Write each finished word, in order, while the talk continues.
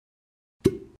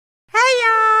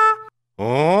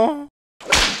Huh?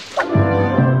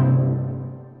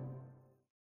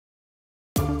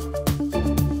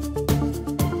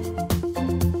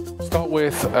 Start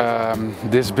with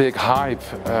this big hype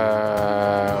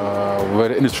where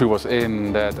the industry was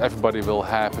in, that everybody will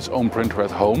have his own printer at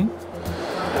home.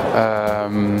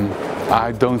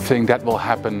 I don't think that will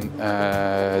happen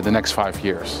the next 5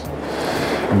 years,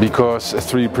 because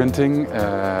 3D printing,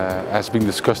 as being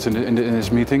discussed in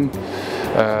this meeting,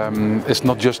 it's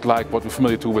not just like what we're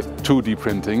familiar to with 2D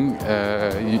printing.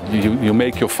 You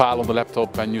make your file on the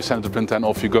laptop and you send it to the printer and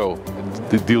off you go.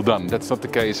 The deal done. That's not the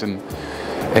case in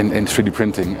 3D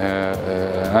printing.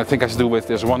 And I think it has to do with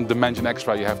there's one dimension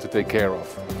extra you have to take care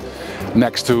of,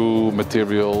 next to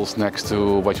materials, next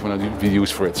to what you want to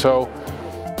use for it. So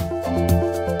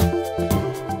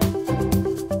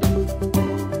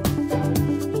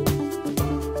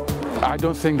I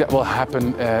don't think that will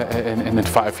happen in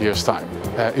 5 years' time.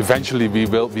 Eventually we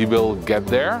will get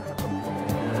there,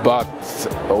 but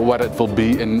what it will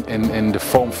be in the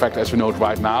form factor as we know it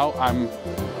right now,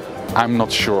 I'm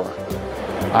not sure.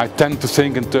 I tend to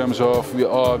think in terms of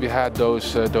we had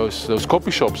those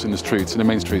copy shops in the streets, in the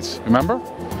main streets. Remember?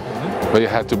 Mm-hmm. Where you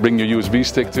had to bring your USB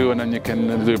stick to, and then you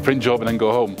can do a print job and then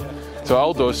go home. So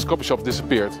all those copy shops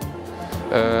disappeared.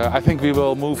 I think we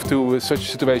will move to such a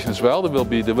situation as well. There will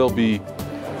be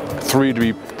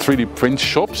 3D print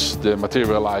shops, they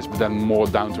materialize, but then more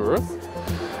down to earth,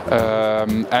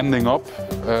 ending up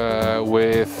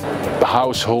with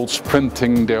households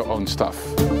printing their own stuff.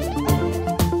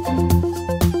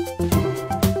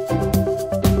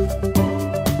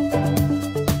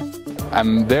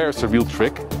 And there's the real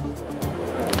trick,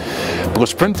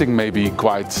 because printing may be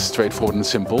quite straightforward and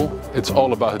simple. It's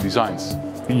all about the designs.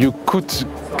 You could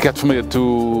get familiar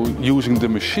to using the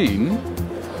machine,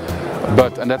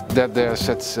 but that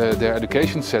their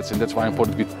education sets in. That's why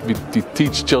important we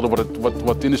teach children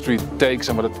what the industry takes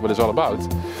and what it's all about.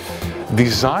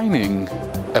 Designing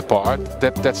a part,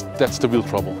 that's the real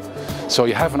trouble. So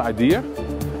you have an idea.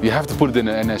 You have to put it in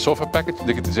a software package,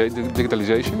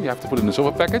 digitalization, you have to put it in a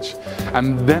software package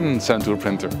and then send to a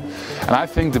printer. And I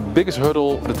think the biggest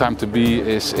hurdle at the time to be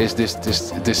is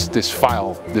this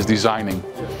file, this designing,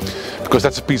 because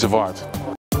that's a piece of art.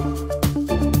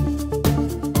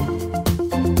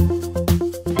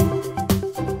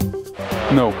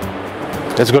 No,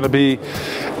 it's going to be,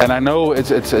 and I know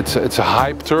it's a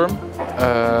hype term,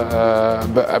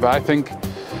 but I think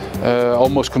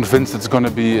almost convinced it's going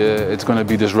to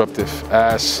be disruptive.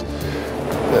 As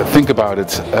think about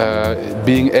it,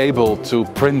 being able to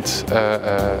print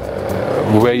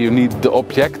where you need the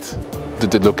object,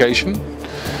 the location,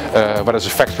 whether it's a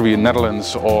factory in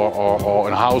Netherlands or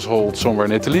a household somewhere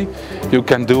in Italy, you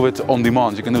can do it on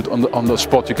demand. You can do it on the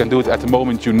spot. You can do it at the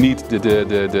moment you need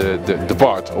the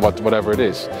part or whatever it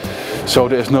is. So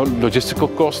there is no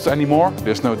logistical cost anymore.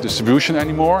 There's no distribution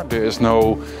anymore. There is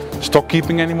no stock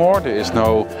keeping anymore. There is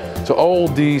no. So all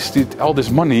this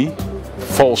money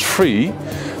falls free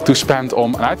to spend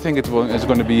on. And I think it's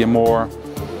going to be a more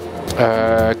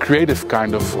creative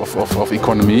kind of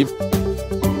economy.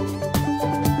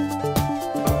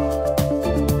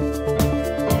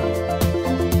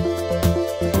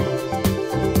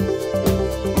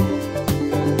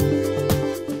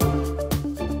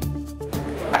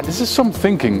 This is some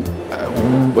thinking.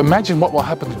 Imagine what will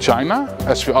happen to China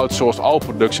as we outsource all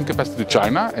production capacity to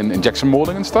China and injection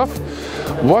molding and stuff.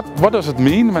 What does it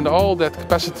mean when all that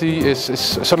capacity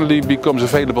suddenly becomes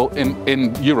available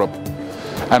in Europe?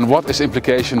 And what is the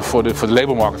implication for the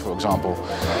labor market, for example?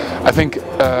 I think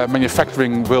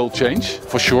manufacturing will change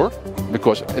for sure,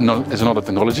 because it's another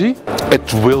technology.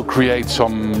 It will create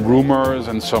some rumors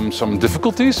and some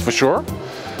difficulties for sure.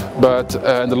 But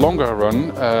in the longer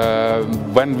run,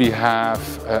 when we have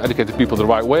educated people the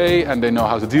right way and they know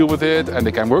how to deal with it and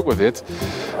they can work with it,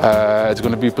 it's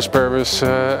going to be a prosperous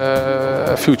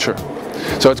future.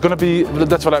 So it's going to be,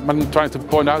 that's what I'm trying to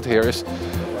point out here, is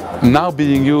now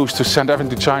being used to send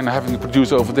everything to China, having it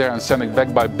produced over there and sending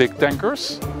back by big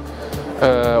tankers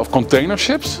of container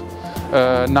ships.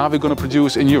 Now we're going to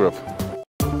produce in Europe.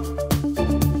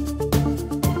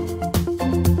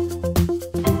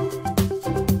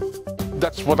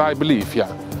 That's what I believe,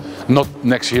 yeah. Not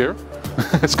next year,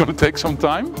 it's going to take some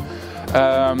time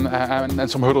and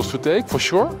some hurdles to take for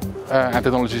sure. And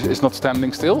technology is not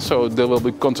standing still, so there will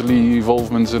be constantly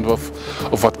evolvements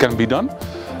of what can be done.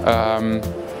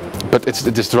 But it's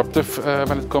disruptive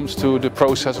when it comes to the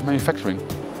process of manufacturing.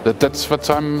 That's what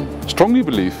I strongly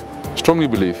believe.